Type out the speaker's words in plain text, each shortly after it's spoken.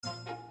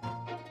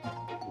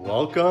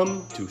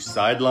Welcome to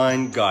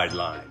Sideline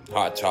Guideline.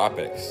 Hot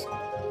topics,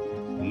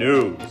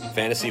 News,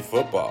 fantasy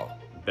football,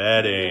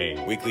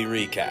 betting, weekly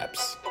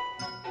recaps,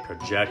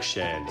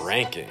 projections,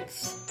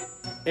 rankings.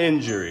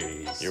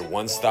 injuries. Your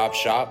one-stop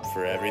shop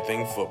for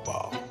everything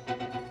football.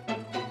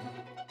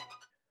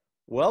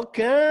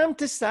 Welcome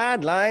to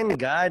Sideline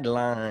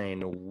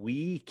Guideline,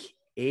 Week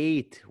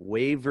 8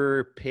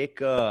 waiver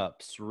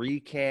pickups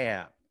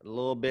recap. A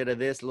little bit of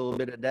this, a little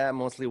bit of that,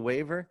 mostly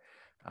waiver.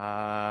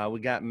 We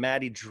got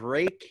Matty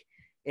Drake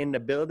in the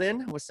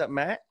building. What's up,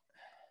 Matt?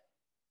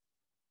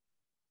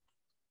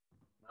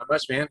 Not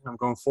much, man. I'm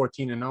going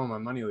 14-0 in my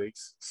money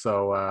leagues.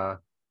 So,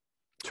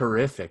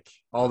 terrific.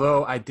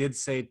 Although I did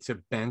say to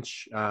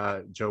bench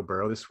Joe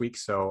Burrow this week.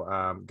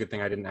 So, good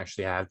thing I didn't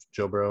actually have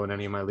Joe Burrow in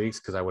any of my leagues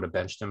because I would have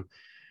benched him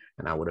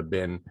and I would have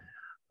been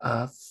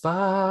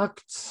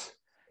fucked.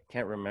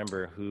 Can't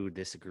remember who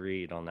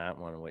disagreed on that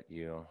one with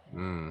you.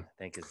 I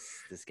think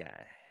it's this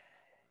guy.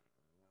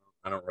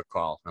 I don't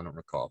recall.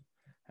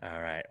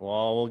 All right.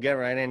 Well, we'll get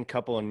right in.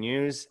 Couple of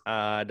news.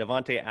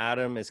 Devontae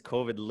Adams is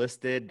COVID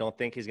listed. Don't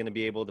think he's going to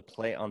be able to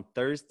play on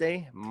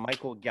Thursday.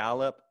 Michael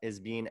Gallup is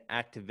being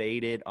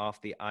activated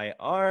off the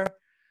IR.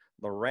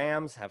 The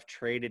Rams have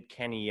traded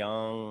Kenny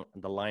Young,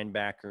 the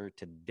linebacker,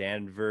 to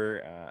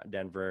Denver.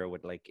 Denver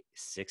with like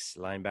 6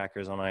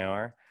 linebackers on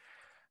IR.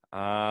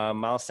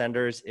 Miles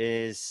Sanders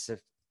is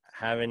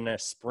having a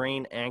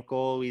sprained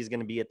ankle. He's going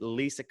to be at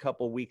least a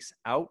couple weeks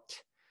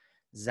out.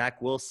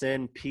 Zach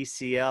Wilson,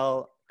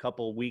 PCL,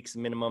 couple weeks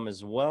minimum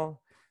as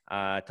well.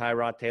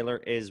 Tyrod Taylor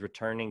is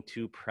returning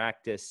to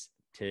practice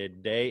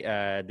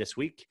today, this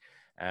week.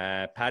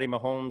 Patty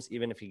Mahomes,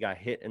 even if he got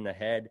hit in the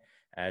head,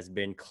 has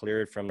been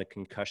cleared from the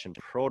concussion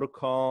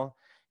protocol.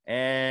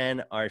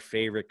 And our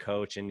favorite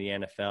coach in the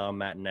NFL,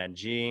 Matt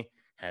Nagy,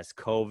 has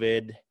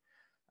COVID.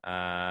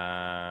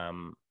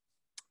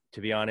 To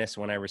be honest,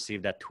 when I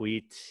received that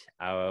tweet,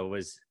 I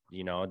was,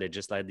 they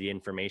just had the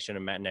information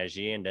of Matt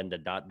Nagy and then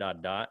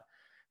the ...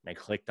 And I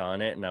clicked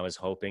on it and I was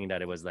hoping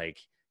that it was like,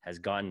 has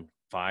gotten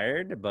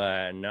fired,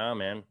 but no,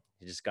 man,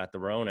 he just got the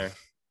Rona.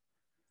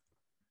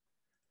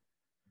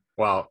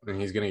 Well,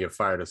 and he's going to get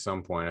fired at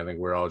some point. I think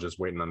we're all just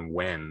waiting on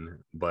when,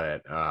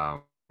 but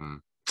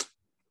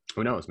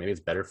who knows? Maybe it's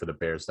better for the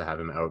Bears to have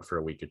him out for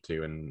a week or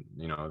two. And,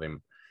 they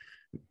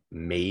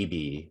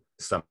maybe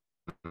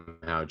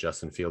somehow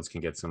Justin Fields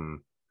can get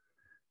some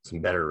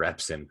better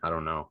reps in. I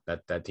don't know.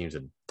 That team's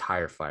a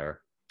tire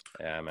fire.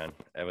 Yeah, man,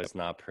 it was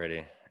not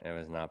pretty.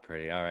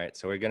 All right,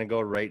 so we're going to go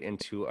right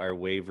into our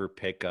waiver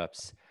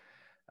pickups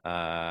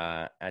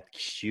at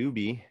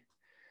QB.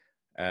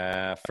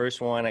 First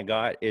one I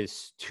got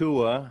is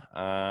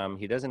Tua.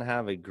 He doesn't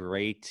have a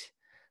great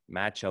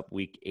matchup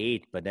week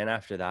 8, but then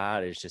after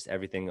that, it's just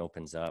everything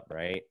opens up,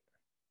 right?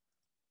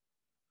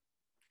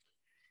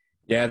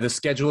 Yeah, the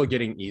schedule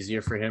getting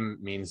easier for him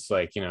means,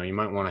 you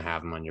might want to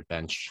have him on your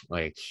bench.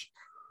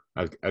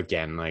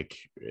 Again,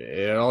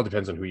 it all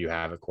depends on who you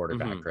have at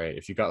quarterback, right?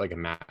 If you got a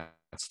Matt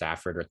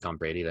Stafford or Tom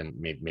Brady, then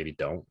maybe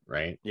don't,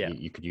 right? Yeah.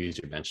 You could use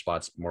your bench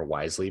spots more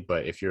wisely,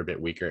 but if you're a bit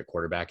weaker at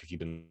quarterback, if you've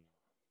been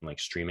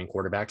streaming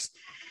quarterbacks,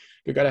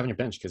 good guy to have on your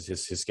bench because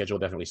his schedule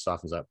definitely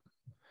softens up.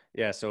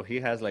 Yeah, so he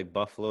has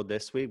Buffalo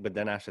this week, but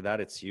then after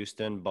that it's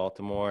Houston,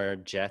 Baltimore,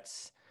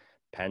 Jets,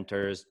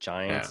 Panthers,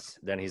 Giants.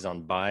 Yeah. Then he's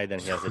on bye. Then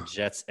he has the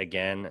Jets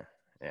again.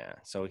 Yeah,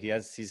 so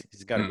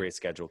he's got a great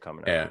schedule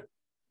coming up. Yeah.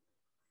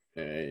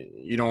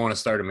 You don't want to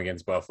start him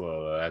against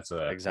Buffalo. That's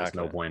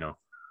no bueno.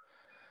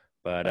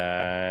 But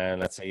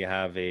let's say you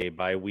have a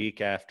bye week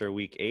after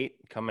week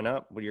 8 coming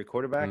up with your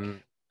quarterback.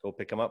 Go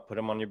pick him up, put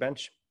him on your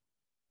bench.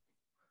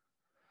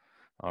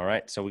 All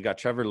right, so we got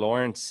Trevor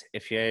Lawrence.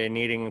 If you're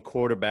needing a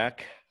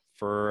quarterback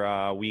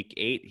for week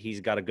 8, he's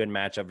got a good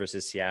matchup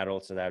versus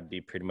Seattle, so that would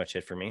be pretty much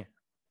it for me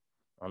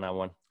on that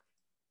one.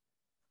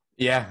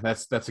 Yeah,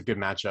 that's a good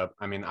matchup.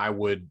 I mean, I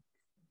would.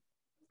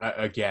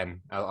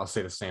 Again, I'll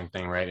say the same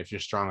thing, right? If you're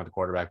strong at the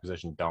quarterback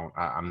position, don't.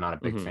 I'm not a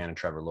big fan of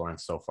Trevor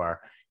Lawrence so far.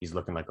 He's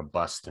looking like a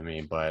bust to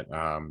me, but,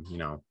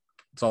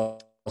 it's also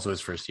his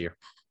first year,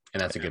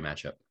 and that's a good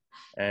matchup.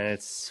 And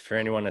it's for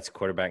anyone that's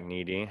quarterback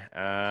needy.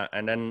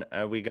 And then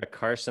we got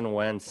Carson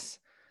Wentz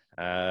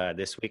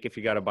this week. If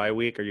you got a bye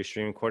week or you're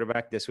streaming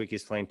quarterback, this week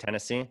he's playing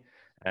Tennessee.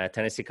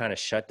 Tennessee kind of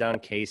shut down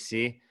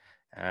KC,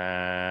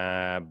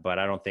 but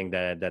I don't think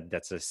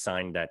that's a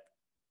sign that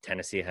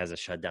Tennessee has a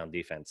shutdown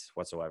defense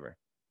whatsoever.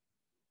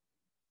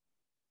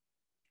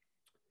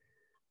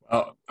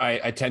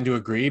 I tend to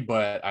agree,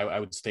 but I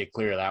would stay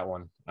clear of that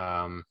one.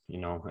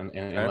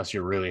 Unless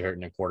you're really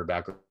hurting a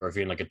quarterback, or if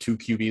you're in a 2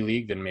 QB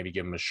league, then maybe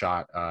give him a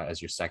shot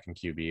as your second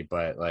QB.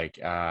 But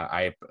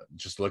I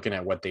just looking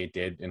at what they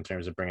did in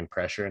terms of bringing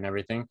pressure and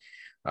everything,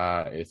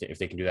 if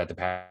they can do that to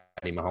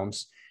Patty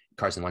Mahomes,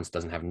 Carson Wentz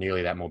doesn't have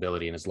nearly that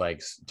mobility in his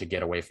legs to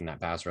get away from that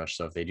pass rush.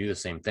 So if they do the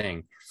same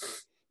thing,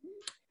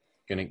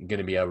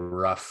 gonna be a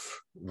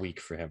rough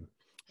week for him.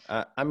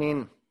 I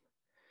mean,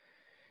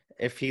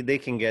 if they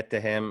can get to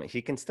him,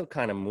 he can still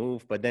kind of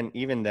move. But then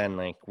even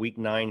then, week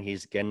 9,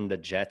 he's getting the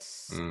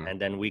Jets.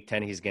 And then week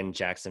 10, he's getting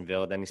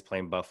Jacksonville. Then he's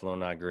playing Buffalo,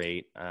 not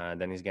great.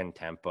 Then he's getting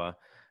Tampa.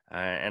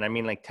 And I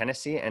mean, like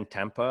Tennessee and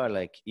Tampa,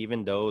 like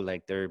even though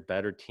like they're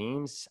better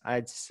teams,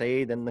 I'd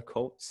say than the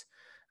Colts.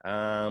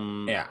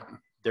 Yeah.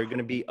 They're going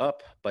to be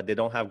up, but they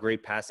don't have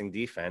great passing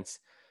defense.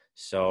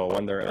 So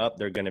when they're up,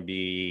 they're going to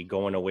be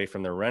going away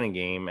from their running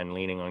game and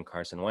leaning on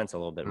Carson Wentz a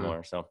little bit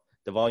more. So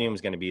the volume is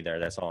going to be there.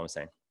 That's all I'm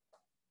saying.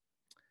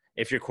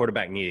 If your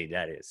quarterback needy,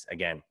 that is.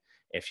 Again,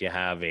 if you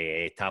have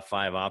a top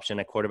 5 option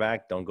at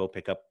quarterback, don't go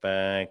pick up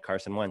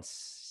Carson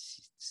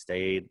Wentz.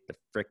 Stay the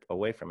frick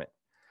away from it.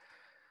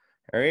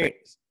 All right.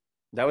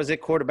 That was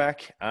it,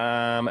 quarterback.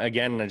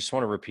 Again, I just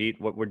want to repeat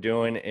what we're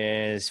doing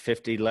is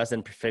less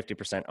than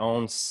 50%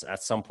 owns.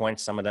 At some point,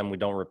 some of them, we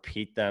don't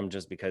repeat them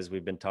just because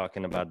we've been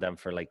talking about them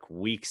for like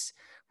weeks,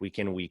 week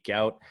in, week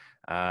out.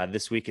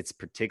 This week, it's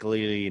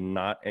particularly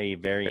not a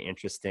very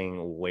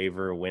interesting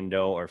waiver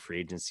window or free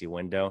agency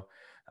window.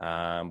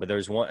 But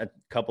there's a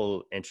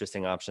couple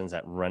interesting options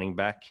at running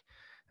back.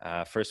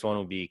 First one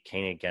will be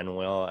Kenny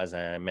Gainwell. As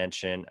I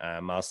mentioned,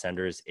 Miles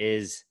Sanders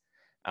is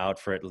out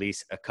for at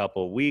least a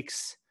couple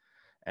weeks.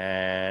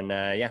 And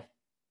yeah,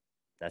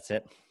 that's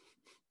it.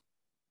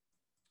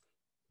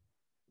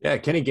 Yeah,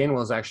 Kenny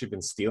Gainwell's actually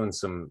been stealing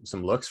some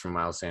looks from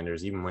Miles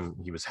Sanders, even when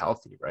he was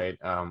healthy, right?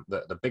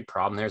 The big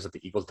problem there is that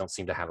the Eagles don't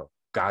seem to have a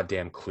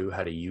goddamn clue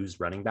how to use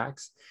running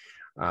backs.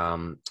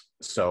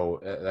 So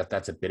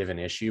that's a bit of an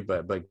issue,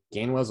 but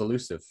Gainwell's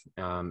elusive,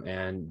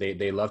 and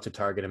they love to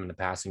target him in the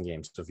passing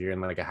game. So if you're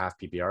in like a half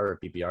PPR or a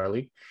PPR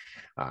league,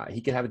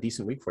 he could have a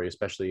decent week for you,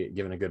 especially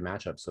given a good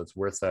matchup. So it's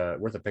worth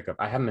a pickup.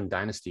 I have him in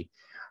Dynasty,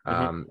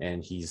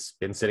 and he's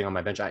been sitting on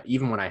my bench.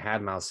 Even when I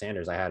had Miles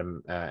Sanders, I had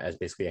him as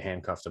basically a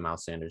handcuff to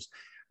Miles Sanders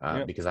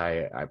because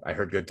I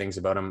heard good things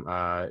about him.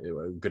 A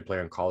good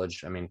player in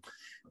college. I mean,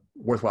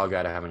 worthwhile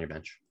guy to have on your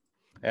bench.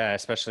 Yeah,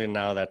 especially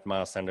now that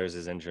Miles Sanders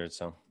is injured.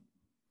 So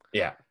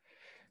yeah.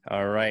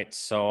 All right.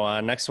 So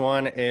next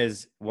one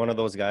is one of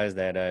those guys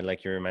that,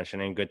 like you were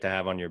mentioning, good to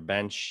have on your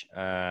bench,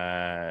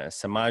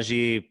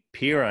 Samaje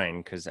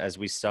Perine, because as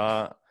we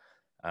saw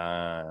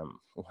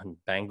when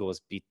Bengals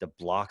beat the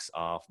blocks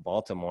off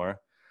Baltimore,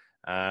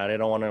 they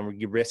don't want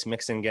to risk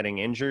Mixon getting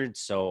injured.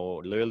 So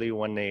literally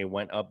when they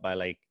went up by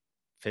like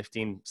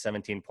 15,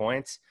 17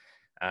 points,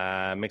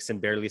 Mixon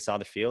barely saw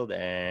the field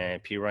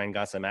and Perine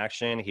got some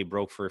action. He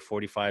broke for a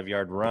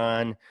 45-yard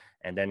run.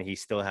 And then he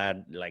still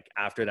had, like,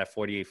 after that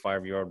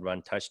 45-yard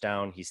run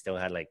touchdown, he still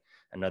had, like,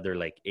 another,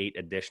 like, 8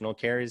 additional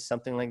carries,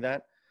 something like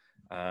that.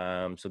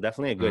 So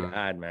definitely a good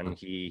ad, man.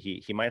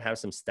 He might have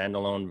some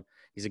standalone.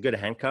 He's a good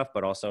handcuff,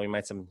 but also he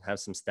might have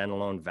some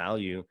standalone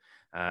value,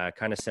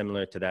 kind of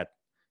similar to that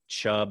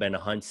Chubb and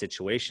Hunt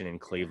situation in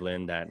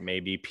Cleveland that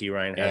maybe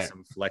Perine has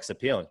some flex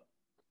appeal.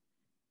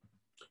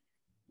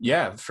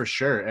 Yeah, for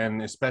sure.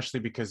 And especially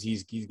because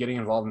he's getting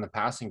involved in the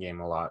passing game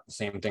a lot.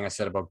 Same thing I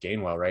said about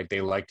Gainwell, right? They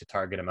like to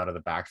target him out of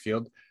the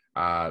backfield.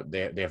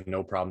 They have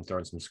no problem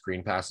throwing some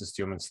screen passes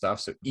to him and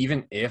stuff. So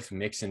even if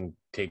Mixon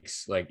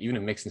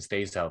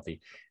stays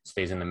healthy,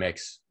 stays in the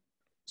mix,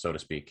 so to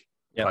speak,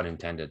 pun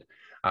intended,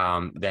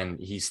 then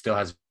he still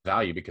has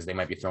value because they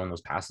might be throwing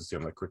those passes to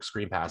him, like quick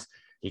screen pass.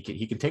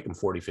 He can take him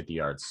 40, 50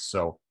 yards.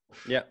 So,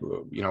 yeah,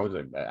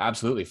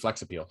 absolutely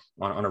flex appeal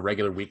on a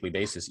regular weekly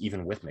basis,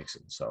 even with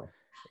Mixon. So,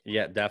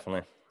 yeah,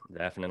 definitely.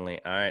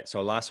 All right.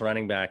 So last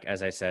running back,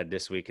 as I said,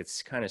 this week,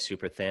 it's kind of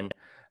super thin.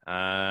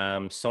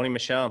 Sony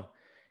Michel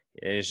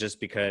is just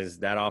because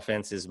that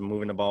offense is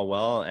moving the ball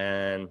well.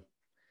 And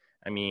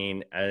I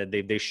mean,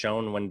 they've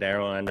shown when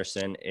Darrell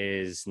Anderson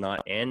is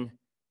not in,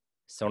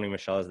 Sony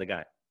Michel is the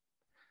guy.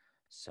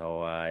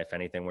 So if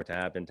anything were to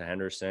happen to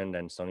Henderson,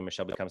 then Sony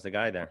Michel becomes the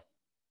guy there.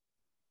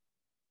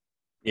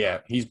 Yeah,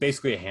 he's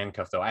basically a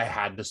handcuff, though. I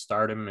had to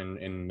start him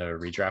in the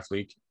redraft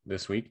league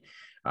this week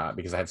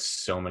because I had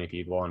so many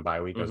people on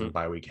bye week. I was in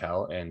bye week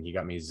hell, and he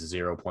got me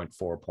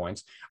 0.4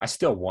 points. I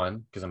still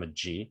won because I'm a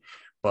G,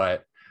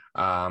 but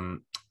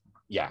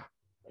yeah,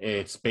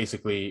 it's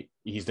basically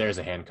he's there as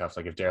a handcuff.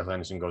 Like if Darrell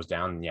Henderson goes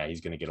down, yeah,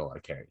 he's going to get a lot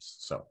of carries.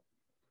 So.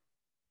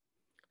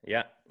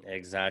 Yeah,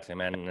 exactly,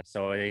 man.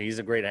 So he's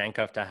a great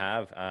handcuff to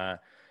have.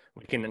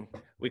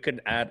 We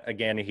could add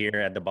again here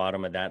at the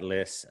bottom of that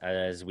list,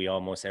 as we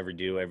almost ever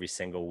do every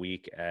single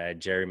week,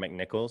 Jerry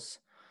McNichols,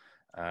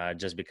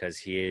 just because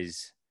he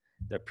is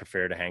the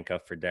preferred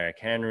handcuff for Derrick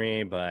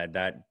Henry. But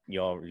that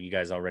you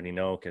guys already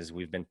know because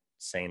we've been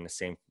saying the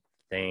same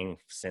thing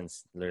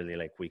since literally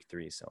like week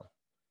 3. So.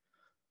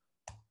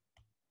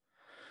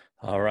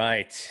 All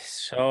right.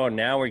 So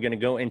now we're going to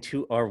go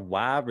into our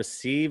wide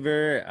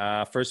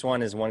receiver. First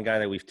one is one guy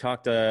that we've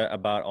talked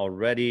about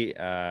already,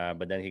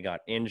 but then he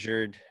got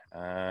injured.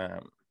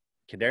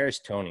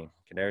 Kadarius Toney.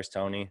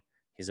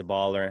 He's a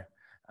baller.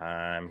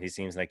 He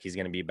seems like he's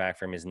going to be back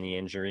from his knee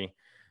injury.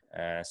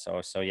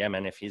 So yeah,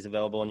 man, if he's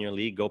available in your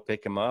league, go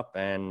pick him up.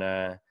 And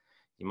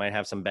you might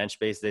have some bench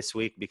space this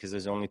week because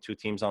there's only 2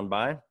 teams on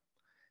bye.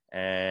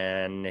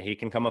 And he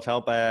can come of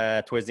help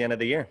towards the end of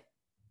the year.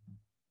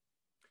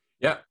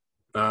 Yeah.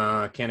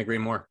 Can't agree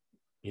more.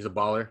 He's a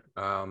baller.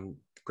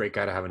 Great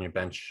guy to have on your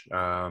bench.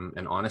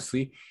 And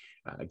honestly,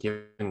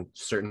 given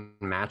certain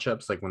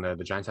matchups, like when the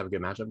Giants have a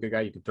good matchup, good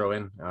guy you could throw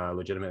in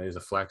legitimately as a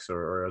flex,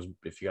 or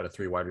if you got a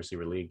 3 wide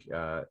receiver league,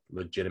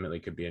 legitimately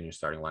could be in your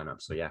starting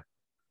lineup. So yeah,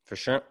 For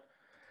sure.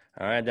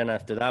 All right, then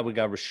after that, we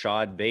got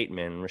Rashad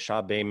Bateman.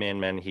 Rashad Bateman,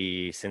 man,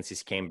 since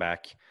he's came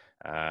back,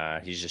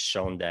 he's just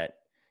shown that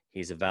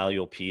he's a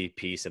valuable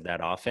piece of that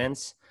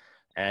offense.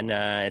 And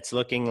it's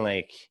looking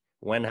like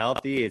when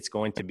healthy, it's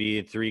going to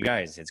be 3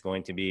 guys. It's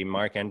going to be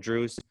Mark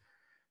Andrews,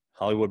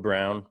 Hollywood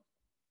Brown,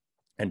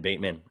 and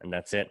Bateman. And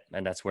that's it.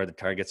 And that's where the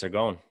targets are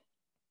going.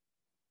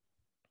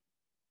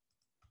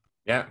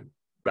 yeah.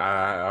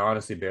 I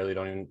honestly I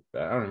don't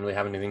really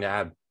have anything to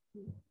add.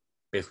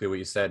 Basically what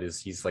you said is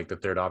he's like the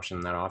third option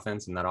in that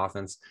offense. And that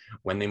offense,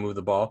 when they move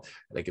the ball,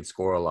 they could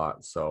score a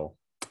lot. So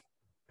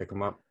pick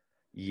him up.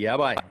 Yeah,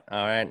 boy.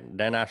 All right.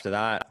 Then after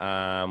that,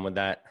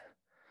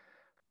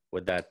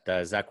 with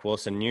that Zach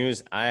Wilson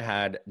news, I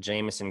had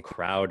Jamison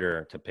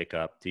Crowder to pick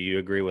up. Do you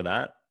agree with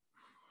that?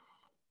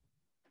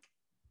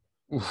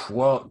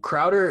 Well,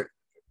 Crowder,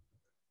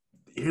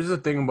 here's the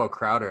thing about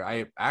Crowder.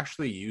 I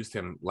actually used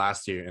him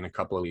last year in a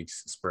couple of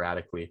leagues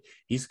sporadically.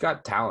 He's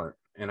got talent.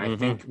 And I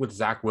think with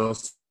Zach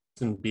Wilson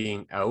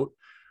being out,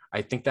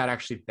 I think that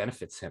actually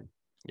benefits him.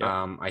 Yep.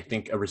 I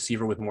think a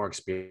receiver with more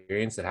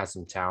experience that has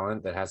some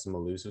talent, that has some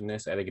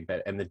elusiveness, I think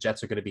and the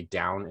Jets are going to be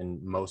down in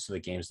most of the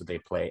games that they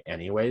play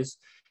anyways.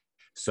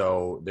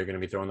 So they're going to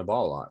be throwing the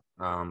ball a lot.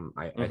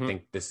 I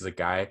think this is a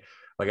guy,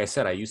 like I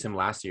said, I used him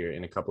last year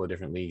in a couple of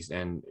different leagues,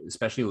 and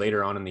especially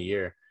later on in the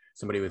year,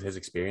 somebody with his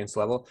experience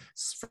level,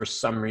 for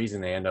some reason,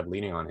 they end up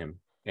leaning on him.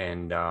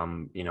 And,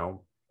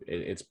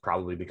 it's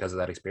probably because of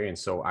that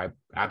experience. So I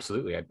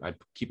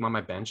keep him on my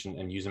bench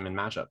and use him in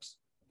matchups.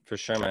 For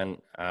sure, man.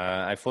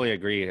 I fully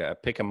agree.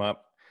 Pick him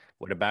up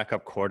with a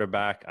backup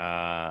quarterback.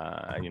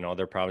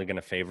 They're probably going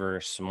to favor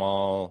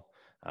small,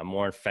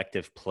 more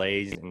effective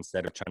plays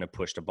instead of trying to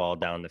push the ball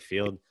down the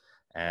field.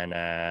 And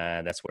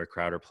that's where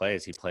Crowder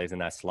plays. He plays in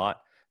that slot.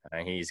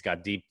 He's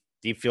got deep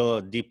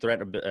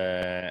threat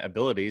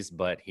abilities,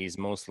 but he's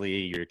mostly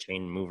your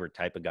chain mover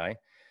type of guy.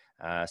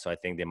 So I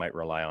think they might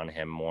rely on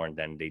him more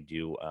than they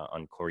do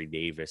on Corey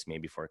Davis,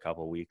 maybe for a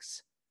couple of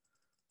weeks.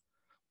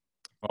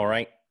 All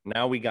right.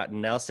 Now we got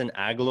Nelson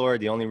Aguilar.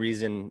 The only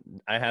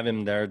reason I have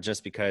him there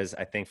just because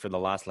I think for the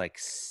last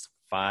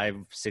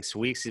 5-6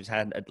 weeks, he's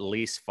had at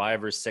least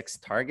 5 or 6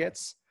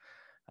 targets,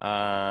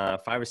 5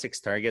 or 6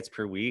 targets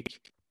per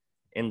week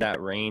in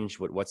that range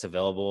with what's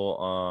available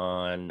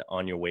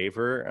on your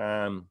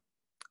waiver.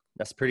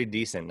 That's pretty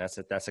decent.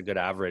 That's a good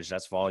average.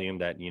 That's volume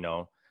that, you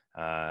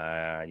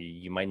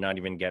might not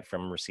even get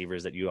from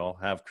receivers that you all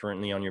have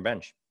currently on your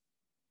bench.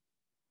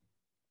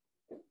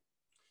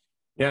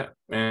 Yeah,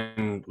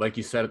 and like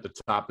you said at the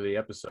top of the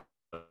episode,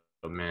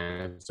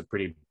 man, it's a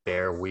pretty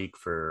bare week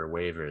for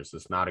waivers.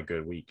 It's not a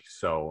good week.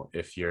 So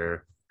if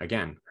you're,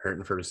 again,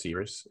 hurting for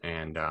receivers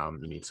and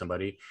you need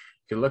somebody,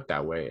 you can look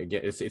that way.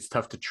 Again, it's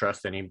tough to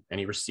trust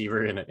any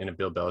receiver in a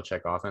Bill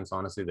Belichick offense,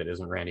 honestly, that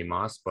isn't Randy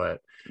Moss. But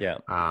yeah,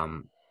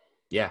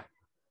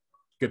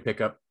 good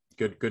pickup,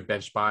 good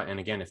bench spot. And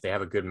again, if they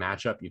have a good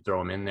matchup, you throw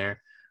them in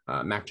there.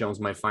 Mac Jones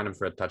might find him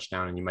for a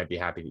touchdown, and you might be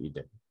happy that you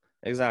did.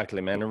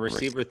 Exactly, man. A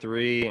receiver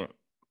 3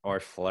 or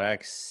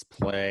flex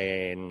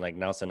play like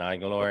Nelson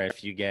Aguilar,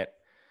 if you get,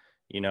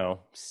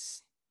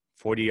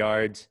 40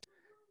 yards,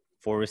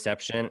 4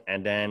 reception,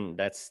 and then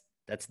that's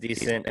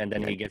decent, and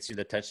then he gets you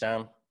the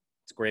touchdown,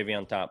 it's gravy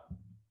on top.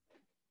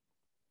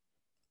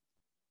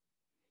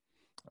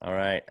 All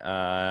right.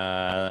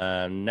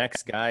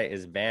 Next guy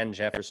is Van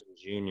Jefferson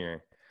Jr.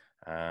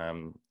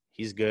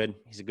 He's good.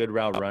 He's a good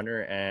route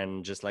runner,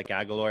 and just like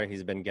Aguilar,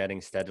 he's been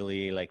getting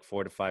steadily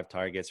 4 to 5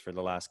 targets for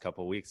the last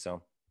couple of weeks.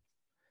 So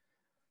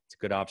it's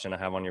a good option to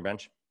have on your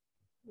bench.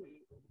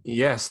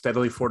 Yeah,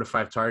 steadily 4 to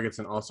 5 targets,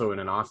 and also in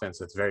an offense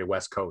that's very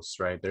West Coast,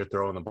 right? They're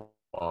throwing the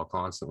ball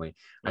constantly.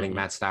 I think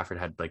Matt Stafford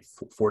had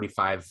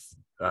 45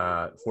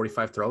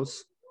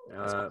 throws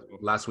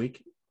last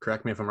week.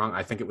 Correct me if I'm wrong.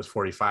 I think it was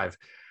 45.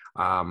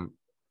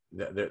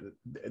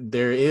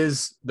 There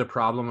is the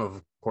problem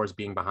of course,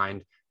 being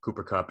behind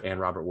Cooper Kupp and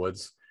Robert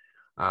Woods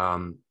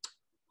on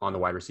the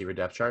wide receiver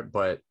depth chart.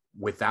 But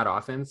with that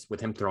offense,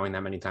 with him throwing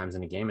that many times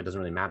in a game, it doesn't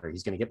really matter.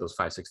 He's going to get those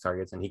 5-6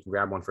 targets, and he can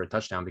grab one for a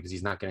touchdown because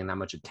he's not getting that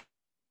much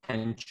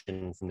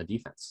attention from the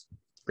defense.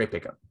 Great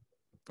pickup.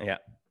 Yeah.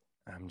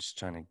 I'm just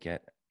trying to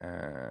get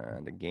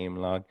the game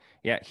log.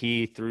 Yeah,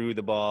 he threw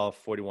the ball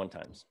 41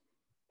 times.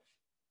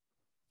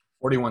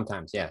 41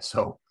 times, yeah.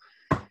 So,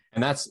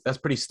 and that's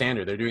pretty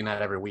standard. They're doing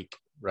that every week,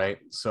 right?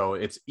 So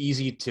it's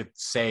easy to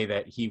say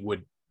that he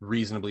would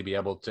reasonably be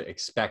able to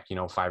expect,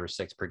 5 or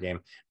 6 per game,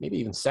 maybe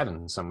even 7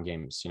 in some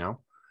games,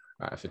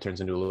 if it turns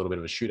into a little bit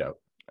of a shootout.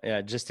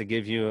 Yeah, just to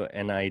give you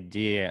an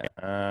idea,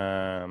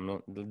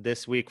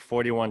 this week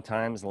 41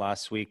 times,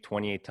 last week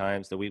 28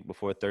 times, the week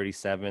before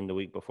 37, the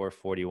week before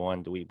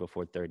 41, the week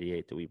before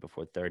 38, the week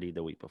before 30,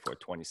 the week before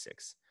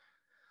 26.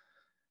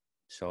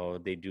 So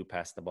they do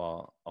pass the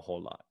ball a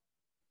whole lot.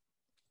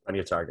 Plenty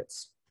of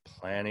targets.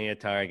 Plenty of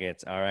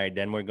targets. All right,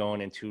 then we're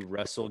going into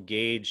Russell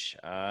Gage,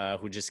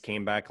 who just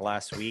came back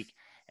last week.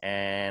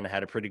 and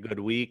had a pretty good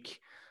week.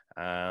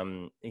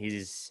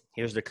 Here's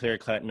the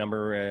clear-cut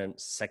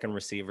second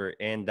receiver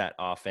in that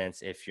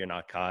offense if you're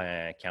not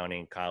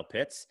counting Kyle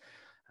Pitts,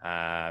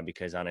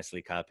 because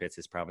honestly, Kyle Pitts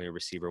is probably a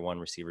receiver 1,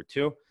 receiver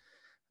 2.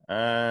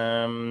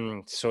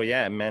 So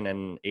yeah, man,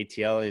 and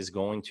ATL is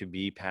going to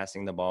be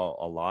passing the ball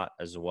a lot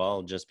as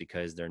well, just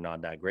because they're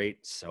not that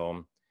great.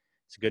 So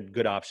it's a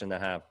good option to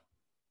have.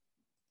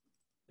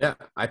 Yeah,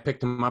 I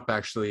picked him up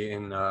actually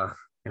in our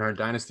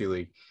dynasty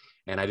league,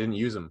 and I didn't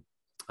use him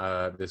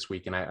this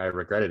week, and I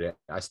regretted it.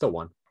 I still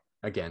won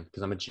again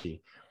because I'm a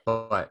G,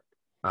 but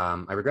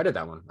I regretted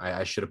that one.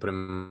 I should have put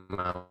him in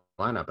my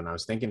lineup, and I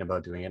was thinking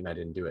about doing it, and I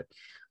didn't do it.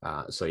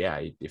 So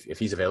yeah, if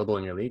he's available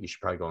in your league, you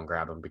should probably go and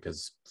grab him,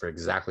 because for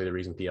exactly the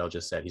reason PL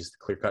just said, he's the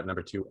clear-cut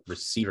number 2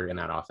 receiver in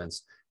that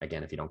offense.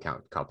 Again, if you don't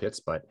count Kyle Pitts,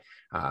 but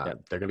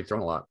they're going to be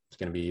throwing a lot. It's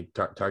going to be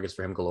targets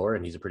for him galore,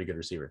 and he's a pretty good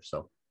receiver.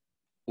 So,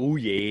 oh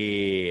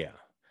yeah.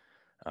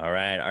 All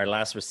right, our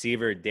last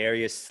receiver,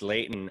 Darius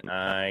Slayton.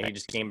 He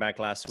just came back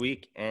last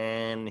week,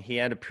 and he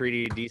had a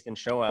pretty decent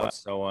show out.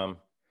 So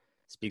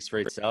speaks for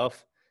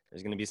itself.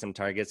 There's going to be some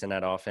targets in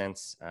that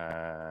offense,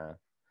 and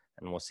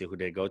we'll see who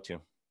they go to.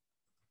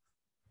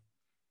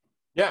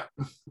 Yeah,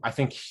 I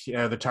think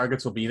the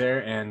targets will be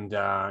there, and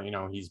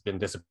he's been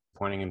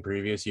disappointing in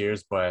previous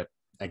years. But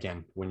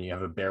again, when you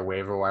have a bare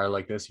waiver wire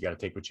like this, you got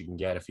to take what you can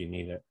get if you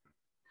need it.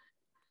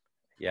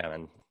 Yeah,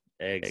 man,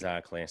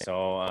 exactly.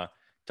 So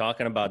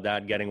talking about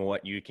that, getting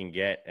what you can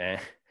get,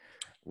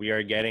 we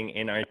are getting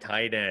in our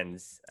tight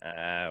ends,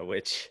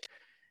 which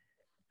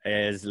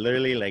is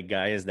literally like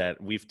guys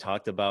that we've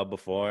talked about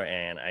before,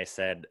 and I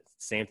said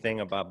same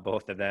thing about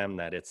both of them,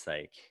 that it's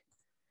like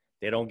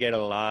they don't get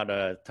a lot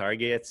of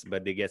targets,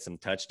 but they get some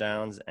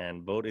touchdowns,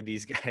 and both of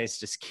these guys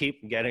just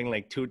keep getting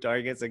like 2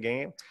 targets a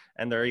game,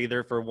 and they're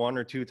either for 1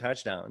 or 2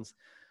 touchdowns.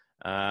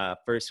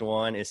 First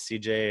one is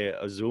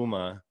CJ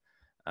Uzomah.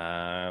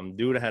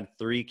 Dude had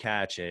 3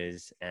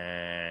 catches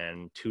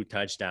and 2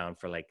 touchdowns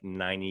for like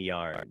 90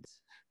 yards.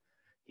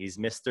 He's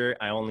Mr.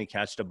 I only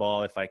catch the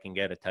ball if I can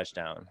get a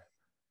touchdown.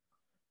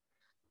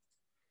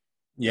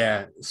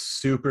 Yeah,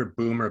 super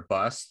boomer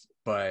bust,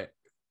 but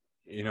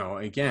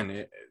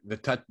again,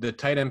 the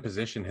tight end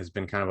position has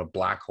been kind of a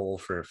black hole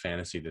for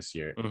fantasy this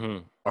year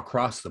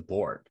across the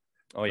board.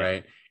 Oh yeah.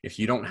 Right. If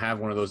you don't have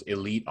one of those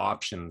elite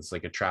options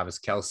like a Travis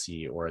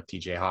Kelce or a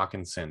TJ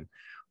Hawkinson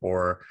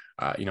or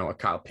a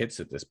Kyle Pitts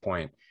at this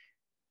point,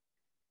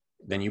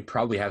 then you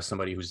probably have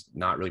somebody who's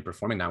not really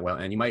performing that well,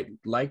 and you might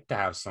like to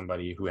have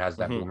somebody who has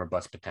that boom or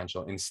bust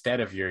potential instead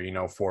of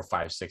your 4,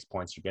 5, 6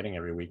 points you're getting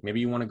every week. Maybe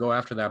you want to go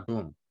after that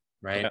boom,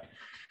 right?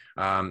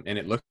 Yeah. And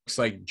it looks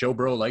like Joe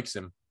Burrow likes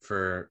him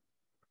for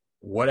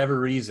whatever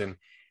reason.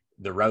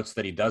 The routes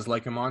that he does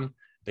like him on,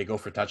 they go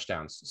for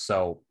touchdowns.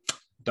 So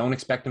don't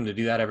expect him to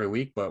do that every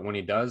week, but when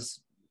he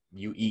does,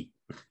 you eat.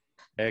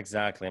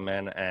 Exactly,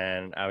 man.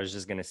 And I was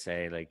just going to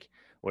say, like,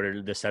 what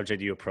are the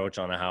subject you approach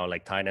on how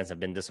like tight ends have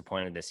been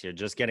disappointed this year?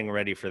 Just getting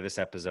ready for this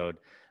episode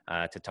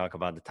to talk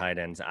about the tight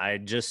ends. I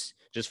just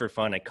for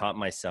fun, I caught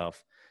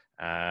myself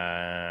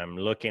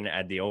looking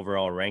at the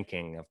overall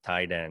ranking of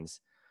tight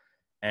ends.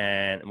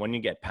 And when you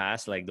get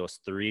past like those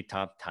 3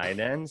 top tight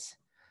ends,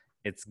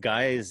 it's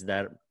guys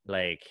that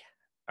like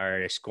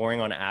are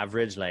scoring on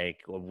average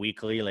like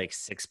weekly like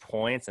 6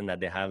 points, and that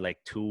they have like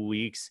 2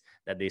 weeks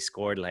that they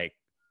scored like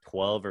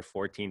 12 or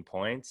 14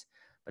 points,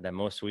 but that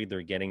most week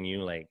they're getting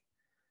you like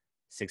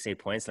 6-8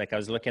 points. Like I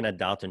was looking at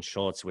Dalton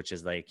Schultz, which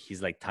is like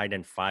he's like tight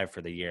end 5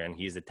 for the year, and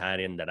he's a tight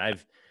end that I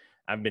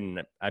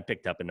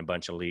picked up in a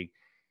bunch of league.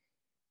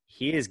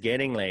 He is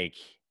getting like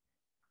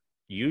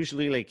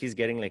usually like he's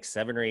getting like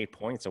 7 or 8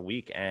 points a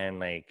week, and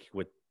like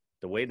with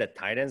the way that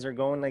tight ends are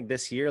going like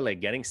this year,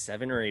 like getting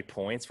 7 or 8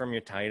 points from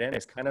your tight end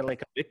is kind of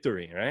like a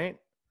victory, right?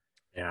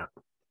 Yeah.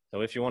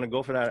 So if you want to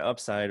go for that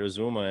upside,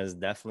 Uzomah is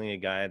definitely a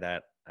guy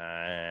that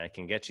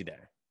can get you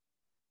there.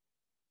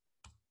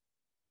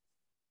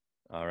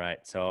 All right.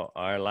 So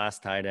our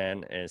last tight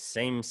end is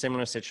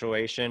similar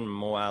situation,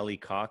 Mo Ali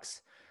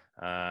Cox.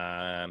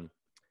 Yeah,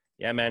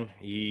 man,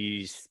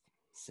 he's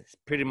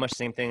pretty much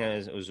same thing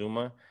as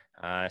Uzomah,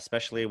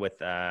 especially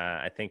with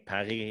I think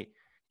Paris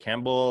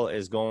Campbell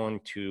is going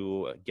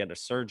to get a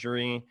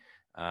surgery.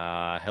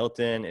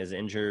 Hilton is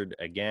injured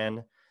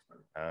again.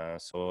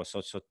 So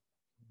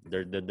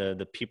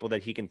the people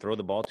that he can throw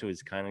the ball to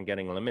is kind of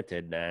getting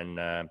limited,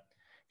 and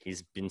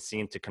he's been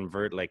seen to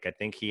convert. Like I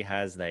think he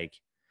has like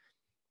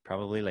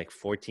probably like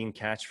 14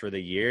 catch for the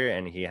year,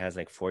 and he has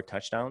like 4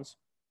 touchdowns.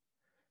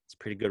 It's a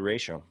pretty good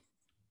ratio.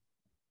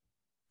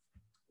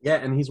 Yeah,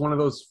 and he's one of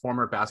those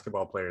former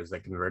basketball players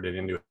that converted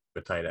into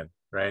a tight end,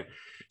 right?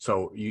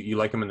 So you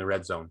like him in the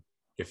red zone.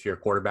 If you're a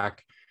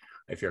quarterback,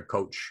 if you're a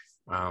coach,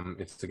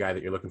 it's the guy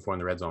that you're looking for in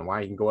the red zone.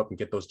 Why? You can go up and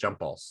get those jump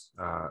balls.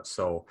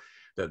 So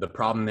the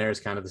problem there is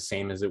kind of the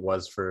same as it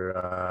was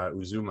for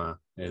Uzomah,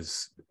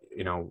 is,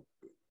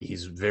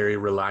 he's very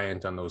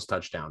reliant on those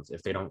touchdowns.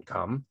 If they don't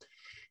come,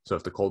 so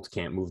if the Colts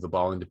can't move the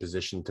ball into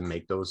position to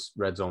make those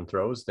red zone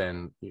throws,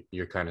 then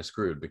you're kind of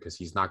screwed, because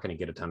he's not going to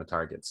get a ton of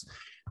targets.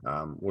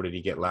 What did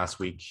he get last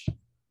week?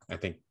 I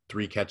think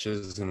 3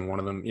 catches and one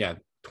of them,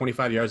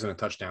 25 yards and a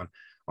touchdown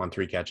on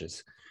 3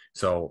 catches.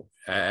 So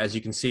as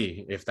you can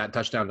see, if that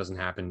touchdown doesn't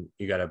happen,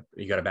 you got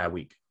a bad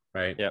week,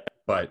 right? Yeah.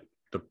 But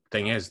the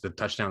thing is, the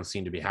touchdowns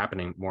seem to be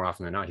happening more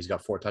often than not. He's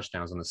got 4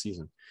 touchdowns on the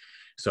season.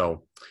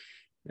 So,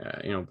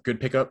 good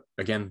pickup.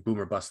 Again,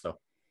 boomer bust though.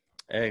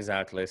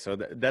 Exactly. So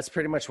that's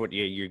pretty much what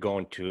you're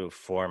going to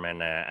form.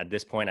 And at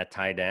this point at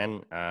tight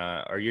end,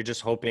 are you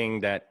just hoping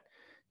that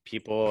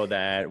people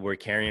that were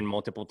carrying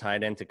multiple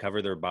tight end to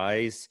cover their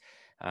buys,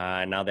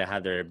 now they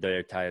have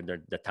the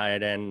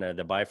tight end,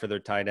 the buy for their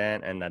tight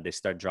end, and that they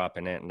start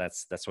dropping it? And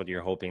that's what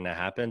you're hoping that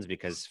happens,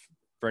 because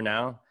for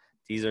now,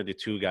 these are the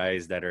 2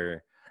 guys that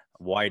are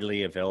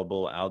widely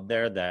available out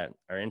there that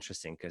are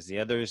interesting, because the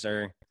others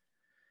are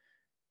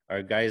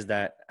guys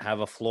that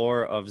have a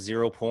floor of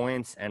 0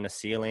 points and a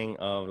ceiling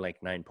of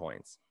like 9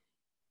 points.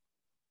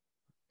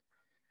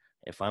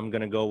 If I'm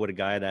going to go with a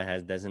guy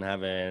that doesn't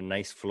have a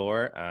nice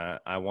floor,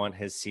 I want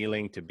his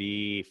ceiling to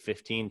be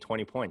 15,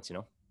 20 points,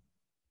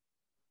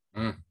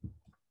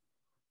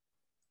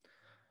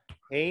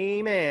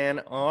 Hey, man.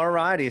 All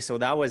righty. So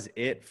that was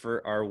it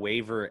for our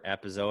waiver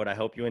episode. I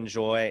hope you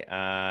enjoy.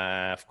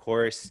 Of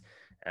course,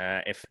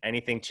 if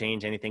anything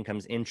changes, anything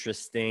comes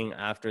interesting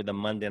after the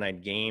Monday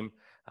night game,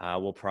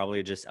 we'll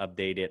probably just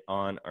update it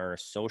on our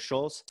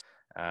socials.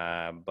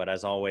 But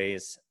as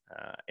always,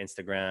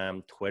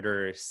 Instagram,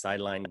 Twitter,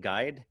 Sideline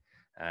Guide.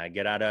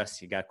 Get at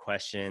us. You got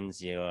questions,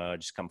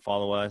 just come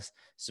follow us,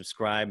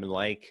 subscribe,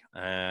 like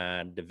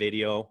the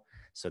video,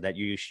 so that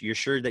you're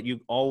sure that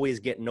you always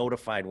get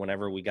notified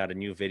whenever we got a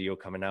new video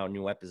coming out,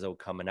 new episode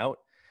coming out,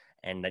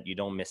 and that you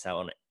don't miss out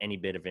on any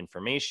bit of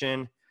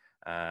information.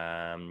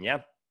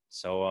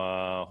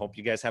 So hope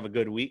you guys have a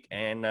good week,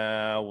 and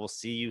we'll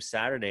see you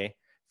Saturday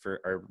for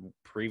our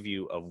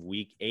preview of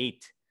week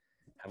 8.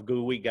 Have a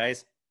good week,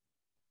 guys.